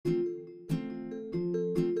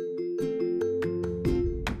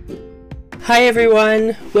Hi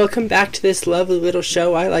everyone! Welcome back to this lovely little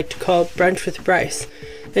show I like to call Brunch with Bryce,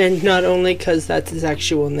 and not only because that's his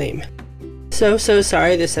actual name. So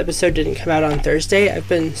sorry this episode didn't come out on Thursday. I've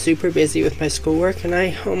been super busy with my schoolwork and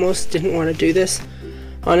I almost didn't want to do this.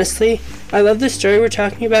 Honestly, I love the story we're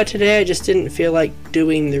talking about today, I just didn't feel like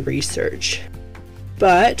doing the research.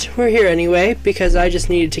 But we're here anyway because I just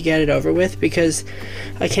needed to get it over with because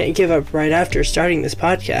I can't give up right after starting this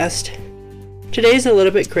podcast. Today's a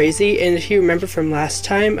little bit crazy, and if you remember from last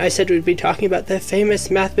time, I said we'd be talking about the famous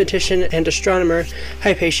mathematician and astronomer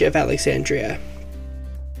Hypatia of Alexandria.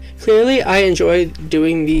 Clearly, I enjoy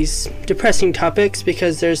doing these depressing topics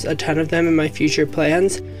because there's a ton of them in my future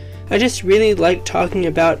plans. I just really like talking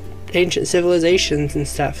about ancient civilizations and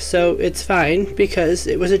stuff, so it's fine because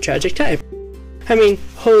it was a tragic time. I mean,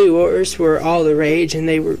 holy wars were all the rage and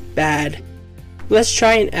they were bad. Let's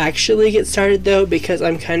try and actually get started though, because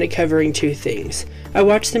I'm kind of covering two things. I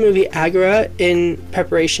watched the movie Agora in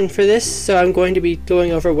preparation for this, so I'm going to be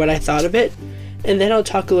going over what I thought of it, and then I'll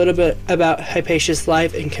talk a little bit about Hypatia's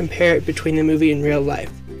life and compare it between the movie and real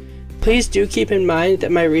life. Please do keep in mind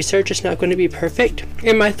that my research is not going to be perfect,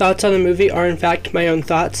 and my thoughts on the movie are in fact my own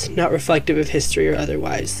thoughts, not reflective of history or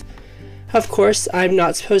otherwise. Of course, I'm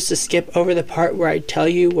not supposed to skip over the part where I tell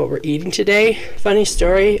you what we're eating today. Funny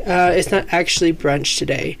story, it's not actually brunch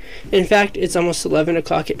today. In fact, it's almost 11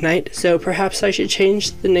 o'clock at night, so perhaps I should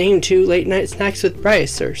change the name to Late Night Snacks with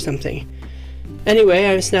Bryce or something. Anyway,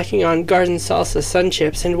 I'm snacking on garden salsa, sun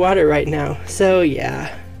chips, and water right now, so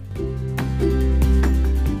yeah.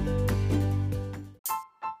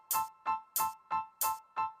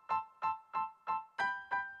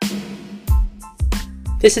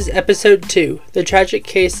 This is episode 2, The Tragic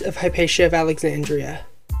Case of Hypatia of Alexandria.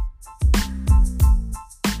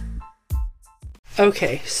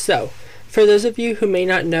 Okay, so, for those of you who may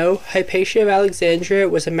not know, Hypatia of Alexandria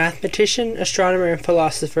was a mathematician, astronomer, and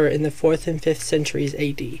philosopher in the 4th and 5th centuries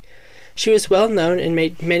AD. She was well known and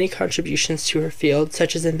made many contributions to her field,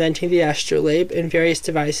 such as inventing the astrolabe and various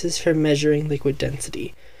devices for measuring liquid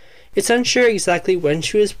density. It's unsure exactly when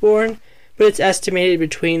she was born, but it's estimated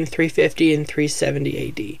between 350 and 370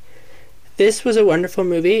 AD. This was a wonderful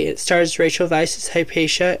movie. It stars Rachel Weisz as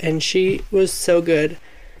Hypatia, and she was so good.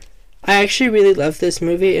 I actually really love this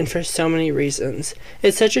movie, and for so many reasons.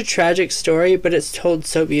 It's such a tragic story, but it's told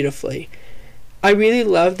so beautifully. I really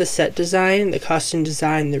love the set design, the costume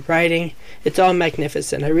design, the writing. It's all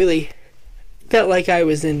magnificent. I really felt like I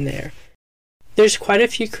was in there. There's quite a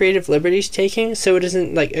few creative liberties taken, so it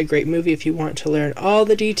isn't like a great movie if you want to learn all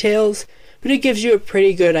the details, but it gives you a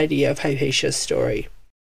pretty good idea of Hypatia's story.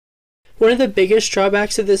 One of the biggest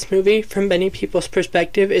drawbacks of this movie, from many people's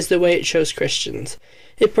perspective, is the way it shows Christians.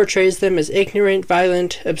 It portrays them as ignorant,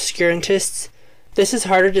 violent, obscurantists. This is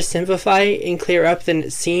harder to simplify and clear up than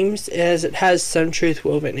it seems, as it has some truth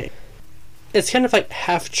woven in it. It's kind of like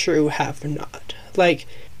half true, half not. Like,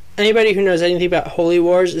 anybody who knows anything about holy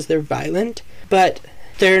wars is they're violent, but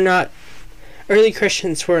they're not. Early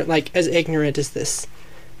Christians weren't like as ignorant as this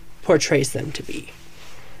portrays them to be.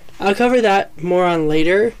 I'll cover that more on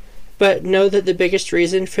later, but know that the biggest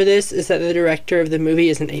reason for this is that the director of the movie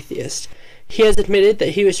is an atheist. He has admitted that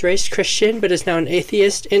he was raised Christian but is now an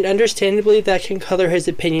atheist, and understandably that can color his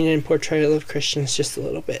opinion and portrayal of Christians just a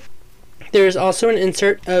little bit. There is also an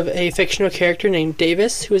insert of a fictional character named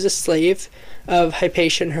Davis, who is a slave of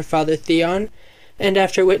Hypatia and her father Theon, and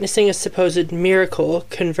after witnessing a supposed miracle,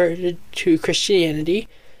 converted to Christianity.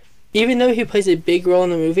 Even though he plays a big role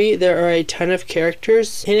in the movie, there are a ton of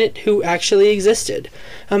characters in it who actually existed.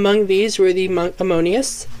 Among these were the monk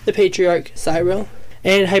Ammonius, the patriarch Cyril,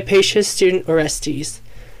 and Hypatia's student Orestes.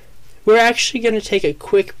 We're actually going to take a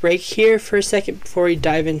quick break here for a second before we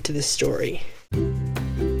dive into the story.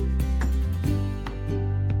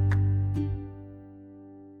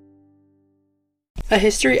 A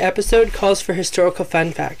history episode calls for historical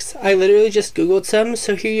fun facts. I literally just googled some,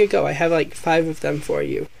 so here you go. I have like 5 of them for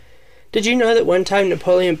you. Did you know that one time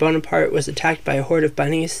Napoleon Bonaparte was attacked by a horde of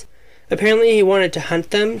bunnies? Apparently he wanted to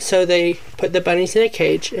hunt them, so they put the bunnies in a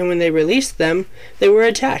cage, and when they released them, they were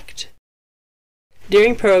attacked.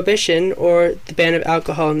 During Prohibition, or the ban of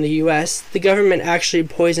alcohol in the US, the government actually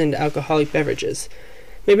poisoned alcoholic beverages.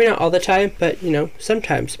 Maybe not all the time, but,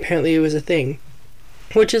 sometimes. Apparently it was a thing.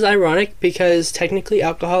 Which is ironic, because technically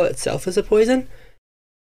alcohol itself is a poison.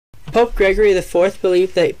 Pope Gregory IV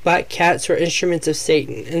believed that black cats were instruments of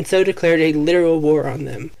Satan, and so declared a literal war on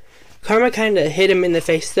them. Karma kinda hit him in the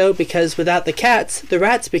face though, because without the cats, the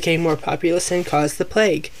rats became more populous and caused the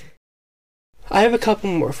plague. I have a couple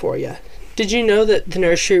more for you. Did you know that the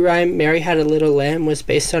nursery rhyme Mary Had a Little Lamb was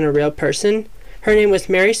based on a real person? Her name was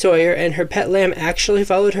Mary Sawyer, and her pet lamb actually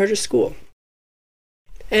followed her to school.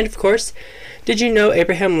 And of course, did you know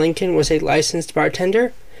Abraham Lincoln was a licensed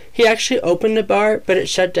bartender? He actually opened a bar, but it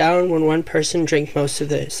shut down when one person drank most of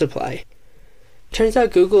the supply. Turns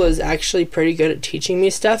out Google is actually pretty good at teaching me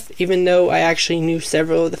stuff, even though I actually knew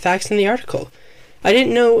several of the facts in the article. I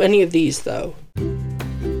didn't know any of these, though.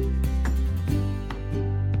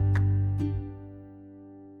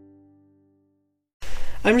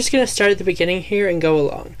 I'm just going to start at the beginning here and go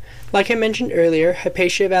along. Like I mentioned earlier,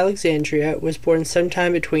 Hypatia of Alexandria was born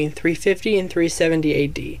sometime between 350 and 370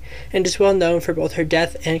 AD, and is well known for both her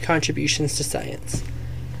death and contributions to science.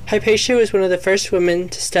 Hypatia was one of the first women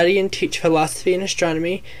to study and teach philosophy and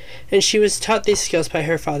astronomy, and she was taught these skills by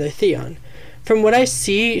her father Theon. From what I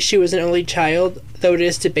see, she was an only child, though it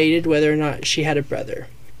is debated whether or not she had a brother.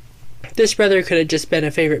 This brother could have just been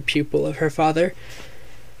a favorite pupil of her father.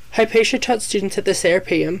 Hypatia taught students at the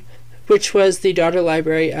Serapeum, which was the daughter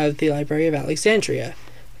library of the Library of Alexandria.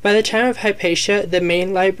 By the time of Hypatia, the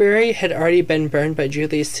main library had already been burned by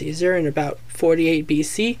Julius Caesar in about 48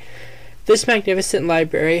 BC. This magnificent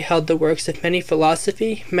library held the works of many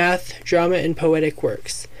philosophy, math, drama, and poetic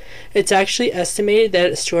works. It's actually estimated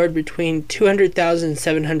that it stored between 200,000 and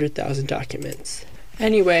 700,000 documents.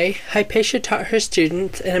 Anyway, Hypatia taught her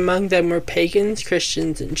students, and among them were pagans,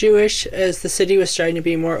 Christians, and Jewish, as the city was starting to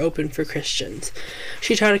be more open for Christians.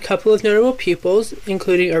 She taught a couple of notable pupils,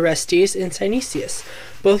 including Orestes and Synesius,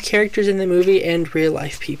 both characters in the movie and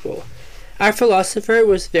real-life people. Our philosopher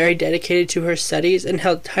was very dedicated to her studies and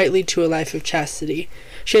held tightly to a life of chastity.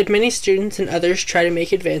 She had many students and others try to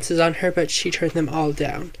make advances on her, but she turned them all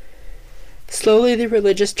down. Slowly, the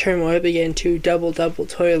religious turmoil began to double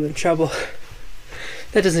toil and trouble.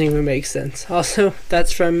 That doesn't even make sense. Also,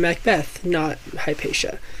 that's from Macbeth, not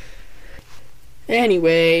Hypatia.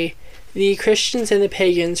 Anyway, the Christians and the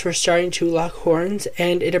pagans were starting to lock horns,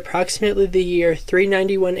 and in approximately the year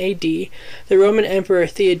 391 AD, the Roman Emperor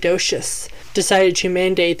Theodosius decided to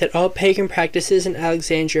mandate that all pagan practices in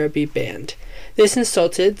Alexandria be banned. This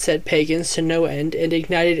insulted said pagans to no end and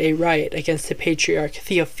ignited a riot against the patriarch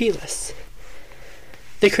Theophilus.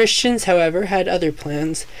 The Christians, however, had other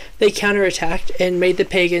plans. They counterattacked and made the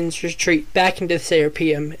pagans retreat back into the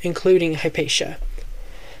Serapeum, including Hypatia.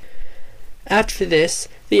 After this,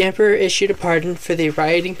 the emperor issued a pardon for the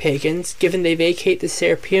rioting pagans, given they vacate the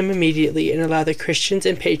Serapeum immediately and allow the Christians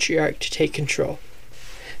and patriarch to take control.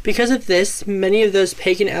 Because of this, many of those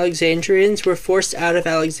pagan Alexandrians were forced out of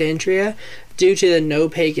Alexandria due to the no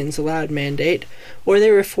pagans allowed mandate, or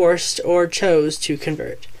they were forced or chose to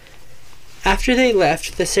convert. After they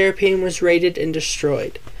left, the Serapeum was raided and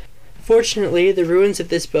destroyed. Fortunately, the ruins of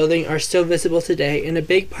this building are still visible today, and a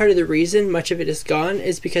big part of the reason much of it is gone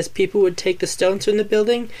is because people would take the stones from the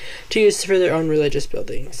building to use for their own religious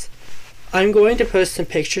buildings. I'm going to post some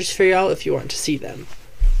pictures for y'all if you want to see them.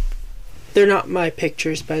 They're not my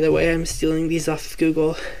pictures, by the way. I'm stealing these off of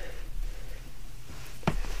Google.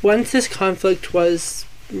 Once this conflict was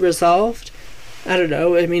resolved, I don't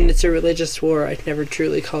know, I mean, it's a religious war. I'd never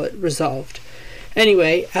truly call it resolved.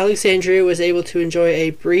 Anyway, Alexandria was able to enjoy a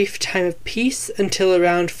brief time of peace until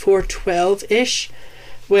around 412-ish,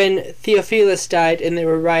 when Theophilus died and there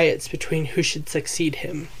were riots between who should succeed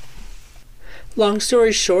him. Long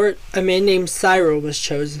story short, a man named Cyril was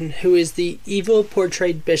chosen, who is the evil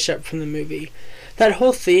portrayed bishop from the movie. That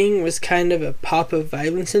whole thing was kind of a pop of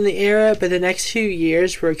violence in the era, but the next few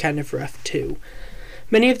years were kind of rough too.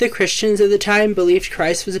 Many of the Christians of the time believed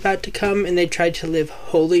Christ was about to come, and they tried to live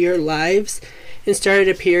holier lives, and started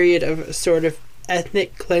a period of a sort of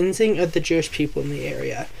ethnic cleansing of the Jewish people in the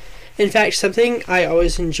area. In fact, something I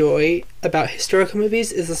always enjoy about historical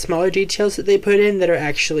movies is the smaller details that they put in that are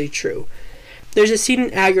actually true. There's a scene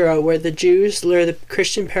in Agora where the Jews lure the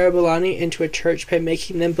Christian Parabolani into a church by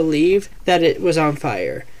making them believe that it was on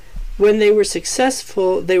fire. When they were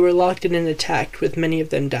successful, they were locked in and attacked, with many of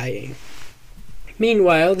them dying.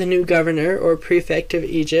 Meanwhile, the new governor, or prefect of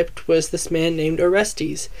Egypt, was this man named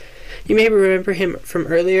Orestes. You may remember him from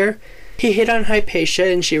earlier. He hit on Hypatia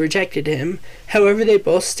and she rejected him. However, they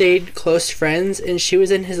both stayed close friends, and she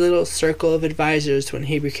was in his little circle of advisors when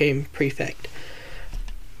he became prefect.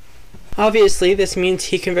 Obviously, this means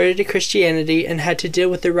he converted to Christianity and had to deal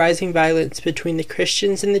with the rising violence between the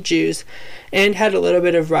Christians and the Jews, and had a little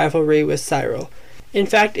bit of rivalry with Cyril. In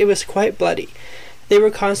fact, it was quite bloody. They were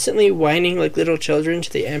constantly whining like little children to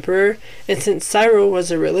the emperor, and since Cyril was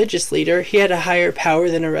a religious leader, he had a higher power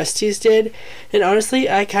than Orestes did, and honestly,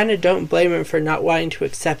 I kinda don't blame him for not wanting to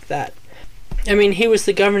accept that. I mean, he was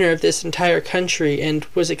the governor of this entire country, and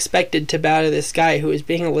was expected to bow to this guy who was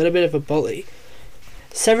being a little bit of a bully.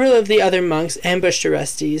 Several of the other monks ambushed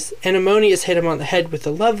Orestes, and Ammonius hit him on the head with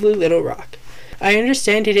a lovely little rock. I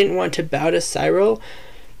understand he didn't want to bow to Cyril,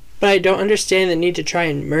 but I don't understand the need to try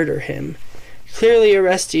and murder him. Clearly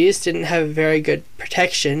Orestes didn't have very good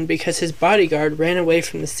protection because his bodyguard ran away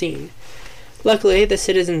from the scene. Luckily, the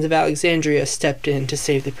citizens of Alexandria stepped in to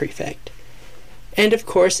save the prefect. And of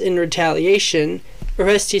course, in retaliation,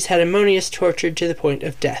 Orestes had Ammonius tortured to the point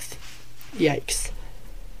of death. Yikes.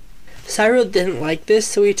 Cyril didn't like this,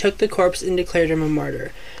 so he took the corpse and declared him a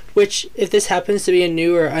martyr, which, if this happens to be a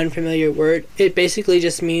new or unfamiliar word, it basically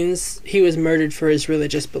just means he was murdered for his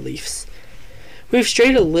religious beliefs. We've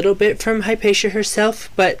strayed a little bit from Hypatia herself,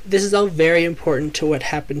 but this is all very important to what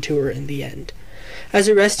happened to her in the end. As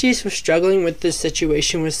Orestes was struggling with this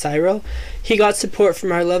situation with Cyril, he got support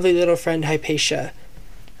from our lovely little friend Hypatia.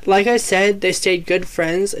 Like I said, they stayed good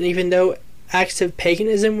friends, and even though acts of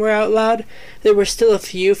paganism were outlawed, there were still a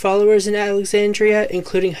few followers in Alexandria,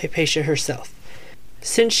 including Hypatia herself.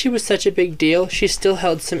 Since she was such a big deal, she still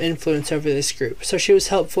held some influence over this group, so she was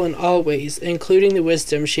helpful in all ways, including the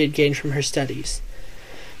wisdom she had gained from her studies.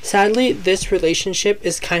 Sadly, this relationship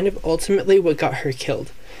is kind of ultimately what got her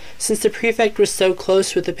killed. Since the prefect was so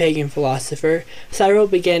close with the pagan philosopher, Cyril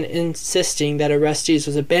began insisting that Orestes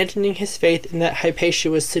was abandoning his faith and that Hypatia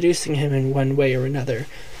was seducing him in one way or another.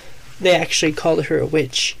 They actually called her a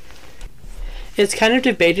witch. It's kind of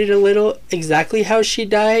debated a little exactly how she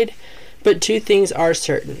died, but two things are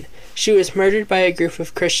certain. She was murdered by a group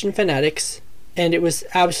of Christian fanatics, and it was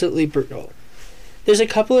absolutely brutal. There's a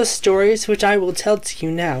couple of stories which I will tell to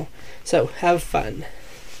you now, so have fun.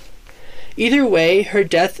 Either way, her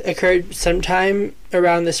death occurred sometime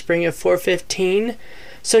around the spring of 415,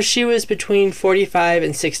 so she was between 45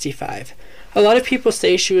 and 65. A lot of people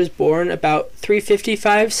say she was born about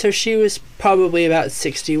 355, so she was probably about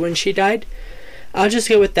 60 when she died. I'll just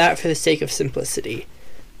go with that for the sake of simplicity.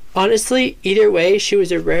 Honestly, either way, she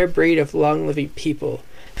was a rare breed of long-living people.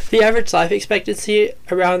 The average life expectancy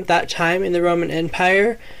around that time in the Roman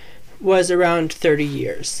Empire was around 30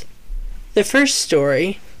 years. The first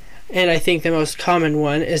story, and I think the most common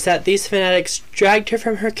one, is that these fanatics dragged her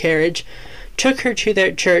from her carriage, took her to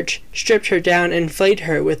their church, stripped her down, and flayed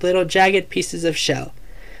her with little jagged pieces of shell.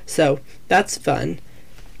 So, that's fun.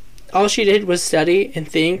 All she did was study and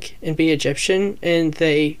think and be Egyptian, and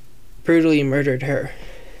they brutally murdered her.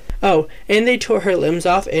 Oh, and they tore her limbs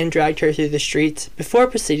off and dragged her through the streets before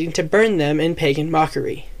proceeding to burn them in pagan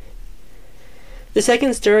mockery. The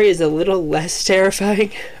second story is a little less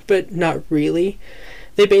terrifying, but not really.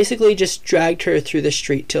 They basically just dragged her through the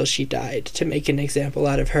street till she died to make an example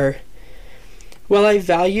out of her. While I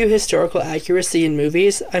value historical accuracy in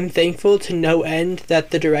movies, I'm thankful to no end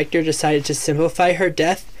that the director decided to simplify her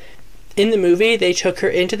death. In the movie, they took her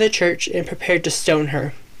into the church and prepared to stone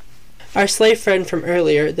her. Our slave friend from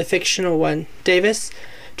earlier, the fictional one, Davis,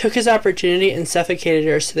 took his opportunity and suffocated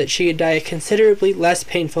her so that she could die a considerably less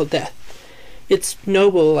painful death. It's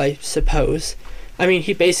noble, I suppose. I mean,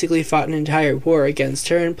 he basically fought an entire war against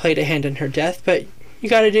her and played a hand in her death, but you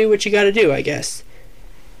gotta do what you gotta do, I guess.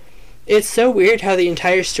 It's so weird how the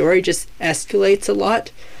entire story just escalates a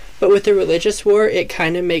lot, but with the religious war, it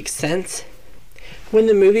kind of makes sense. When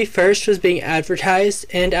the movie first was being advertised,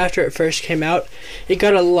 and after it first came out, it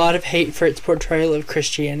got a lot of hate for its portrayal of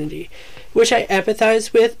Christianity, which I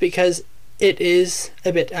empathize with because it is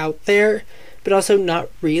a bit out there, but also not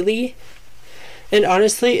really. And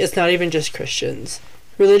honestly, it's not even just Christians.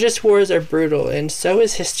 Religious wars are brutal, and so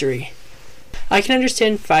is history. I can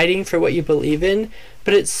understand fighting for what you believe in,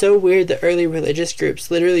 but it's so weird that early religious groups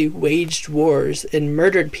literally waged wars and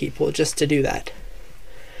murdered people just to do that.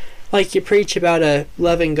 Like, you preach about a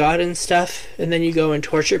loving God and stuff, and then you go and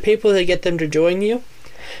torture people to get them to join you.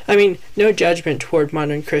 I mean, no judgment toward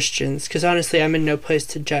modern Christians, because honestly I'm in no place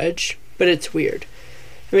to judge, but it's weird.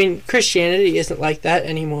 I mean, Christianity isn't like that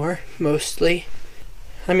anymore, mostly.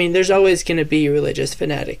 I mean, there's always going to be religious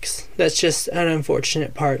fanatics. That's just an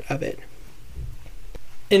unfortunate part of it.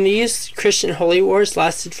 And these Christian holy wars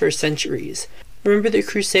lasted for centuries. Remember the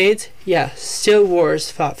Crusades? Yeah, still wars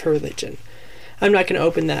fought for religion. I'm not going to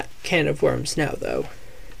open that can of worms now, though.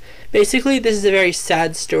 Basically, this is a very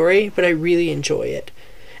sad story, but I really enjoy it.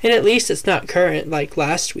 And at least it's not current like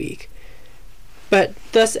last week. But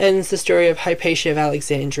thus ends the story of Hypatia of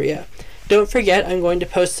Alexandria. Don't forget, I'm going to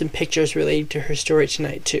post some pictures related to her story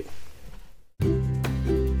tonight, too.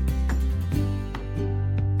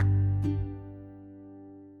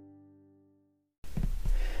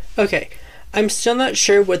 Okay, I'm still not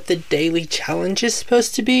sure what the daily challenge is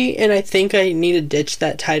supposed to be, and I think I need to ditch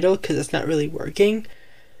that title because it's not really working.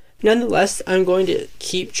 Nonetheless, I'm going to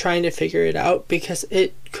keep trying to figure it out because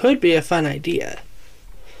it could be a fun idea.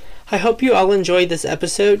 I hope you all enjoyed this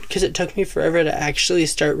episode because it took me forever to actually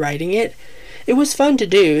start writing it. It was fun to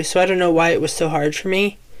do, so I don't know why it was so hard for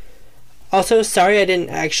me. Also, sorry I didn't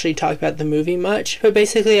actually talk about the movie much, but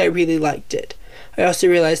basically I really liked it. I also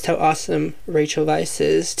realized how awesome Rachel Weisz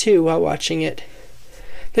is, too, while watching it.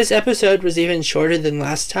 This episode was even shorter than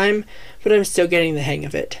last time, but I'm still getting the hang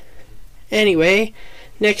of it. Anyway,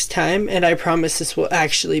 next time, and I promise this will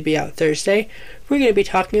actually be out Thursday, we're going to be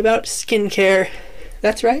talking about skincare.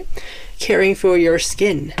 That's right, caring for your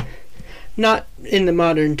skin. Not in the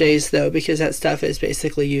modern days, though, because that stuff is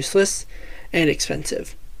basically useless and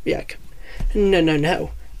expensive. Yuck.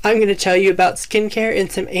 No. I'm going to tell you about skincare in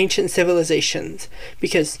some ancient civilizations,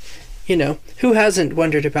 because, who hasn't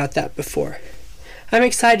wondered about that before? I'm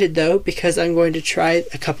excited, though, because I'm going to try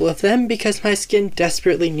a couple of them because my skin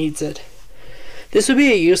desperately needs it. This will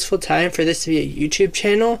be a useful time for this to be a YouTube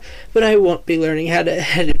channel, but I won't be learning how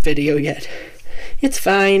to edit video yet. It's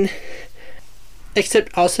fine.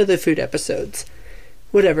 Except also the food episodes.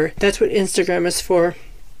 Whatever, that's what Instagram is for.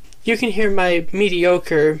 You can hear my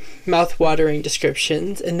mediocre, mouth-watering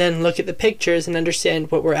descriptions and then look at the pictures and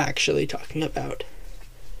understand what we're actually talking about.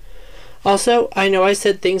 Also, I know I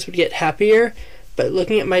said things would get happier, but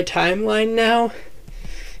looking at my timeline now,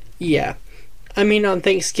 yeah. I mean, on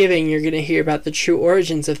Thanksgiving, you're going to hear about the true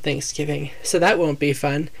origins of Thanksgiving, so that won't be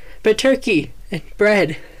fun. But turkey and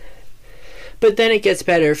bread. But then it gets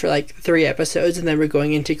better for like 3 episodes, and then we're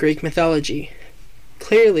going into Greek mythology.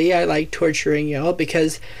 Clearly, I like torturing y'all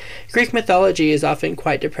because Greek mythology is often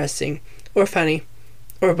quite depressing, or funny,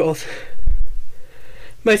 or both.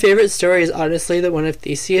 My favorite story is honestly the one of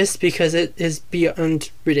Theseus because it is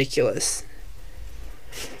beyond ridiculous.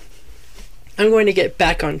 I'm going to get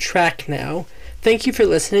back on track now. Thank you for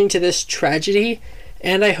listening to this tragedy,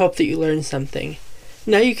 and I hope that you learned something.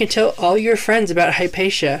 Now you can tell all your friends about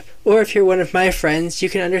Hypatia, or if you're one of my friends, you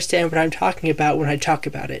can understand what I'm talking about when I talk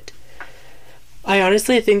about it. I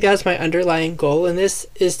honestly think that's my underlying goal in this,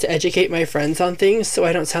 is to educate my friends on things so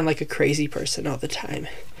I don't sound like a crazy person all the time.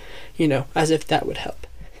 As if that would help.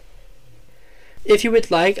 If you would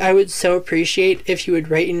like, I would so appreciate if you would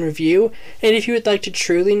rate and review, and if you would like to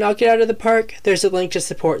truly knock it out of the park, there's a link to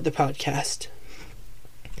support the podcast.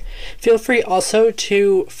 Feel free also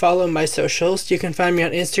to follow my socials. You can find me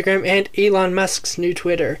on Instagram and Elon Musk's new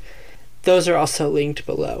Twitter. Those are also linked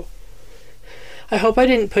below. I hope I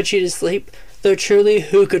didn't put you to sleep, though truly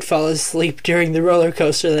who could fall asleep during the roller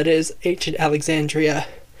coaster that is ancient Alexandria.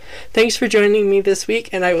 Thanks for joining me this week,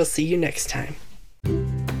 and I will see you next time.